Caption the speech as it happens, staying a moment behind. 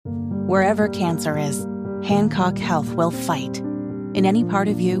Wherever cancer is, Hancock Health will fight. In any part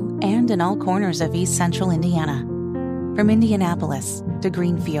of you and in all corners of East Central Indiana. From Indianapolis to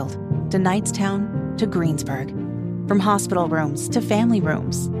Greenfield to Knightstown to Greensburg. From hospital rooms to family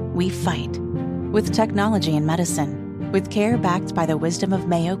rooms, we fight. With technology and medicine, with care backed by the wisdom of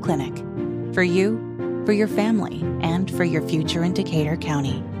Mayo Clinic. For you, for your family, and for your future in Decatur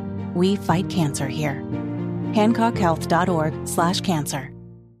County. We fight cancer here. HancockHealth.org/cancer.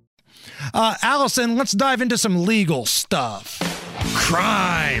 Allison, let's dive into some legal stuff.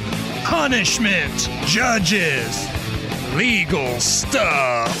 Crime, punishment, judges, legal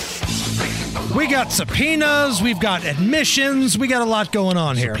stuff. We got subpoenas, we've got admissions, we got a lot going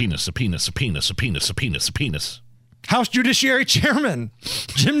on here. Subpoenas. House Judiciary Chairman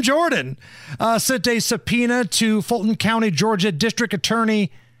Jim Jordan sent a subpoena to Fulton County, Georgia District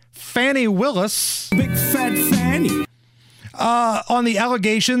Attorney Fani Willis. Big fat Fanny. On the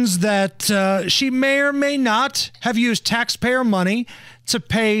allegations that she may or may not have used taxpayer money to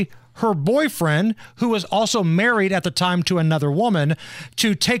pay her boyfriend, who was also married at the time to another woman,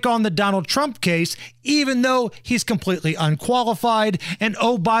 to take on the Donald Trump case, even though he's completely unqualified. And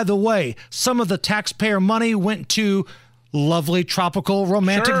oh, by the way, some of the taxpayer money went to lovely tropical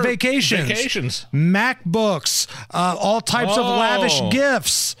romantic vacations, MacBooks, all types of lavish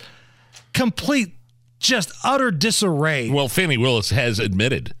gifts, complete, just utter disarray. Well, Fani Willis has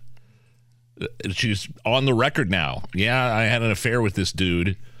admitted, she's on the record now. Yeah, I had an affair with this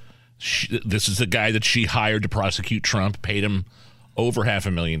dude. This is the guy that she hired to prosecute Trump, paid him over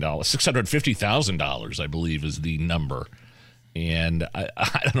 $500,000, $650,000, I believe, is the number. And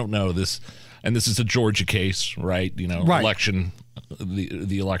I don't know this. And this is a Georgia case, right? You know, right. Election,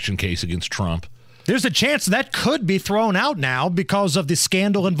 the election case against Trump. There's a chance that could be thrown out now because of the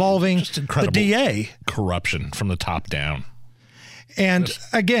scandal involving the DA. Corruption from the top down. And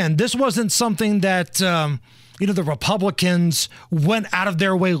again, this wasn't something that, the Republicans went out of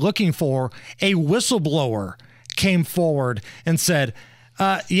their way looking for. A whistleblower came forward and said,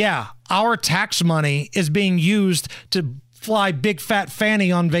 our tax money is being used to fly big fat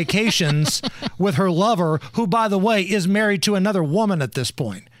Fanny on vacations with her lover, who, by the way, is married to another woman at this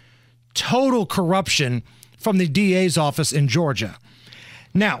point. Total corruption from the DA's office in Georgia.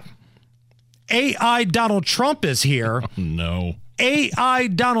 Now, AI Donald Trump is here. No. AI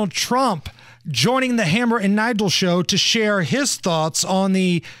Donald Trump joining the Hammer and Nigel show to share his thoughts on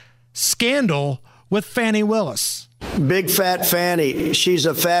the scandal with Fani Willis. Big fat Fanny. She's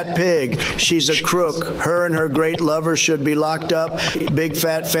a fat pig. She's a crook. Her and her great lover should be locked up. Big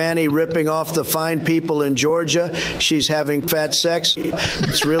fat Fanny ripping off the fine people in Georgia. She's having fat sex.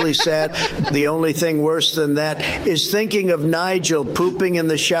 It's really sad. The only thing worse than that is thinking of Nigel pooping in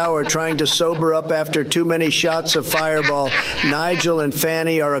the shower trying to sober up after too many shots of Fireball. Nigel and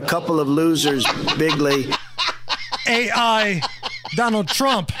Fanny are a couple of losers, bigly. AI Donald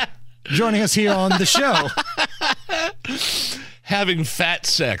Trump joining us here on the show. Having fat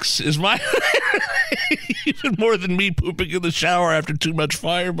sex is my even more than me pooping in the shower after too much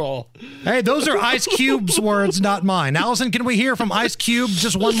Fireball. Hey, those are Ice Cube's words, not mine. Allison, can we hear from Ice Cube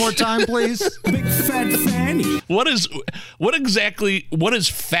just one more time, please? Big fat Fanny. What is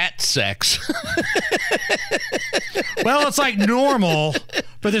fat sex? Well, it's like normal,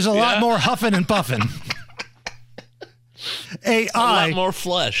 but there's a lot more huffing and puffing. AI. A lot more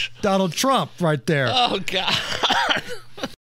flesh. Donald Trump right there. Oh, God.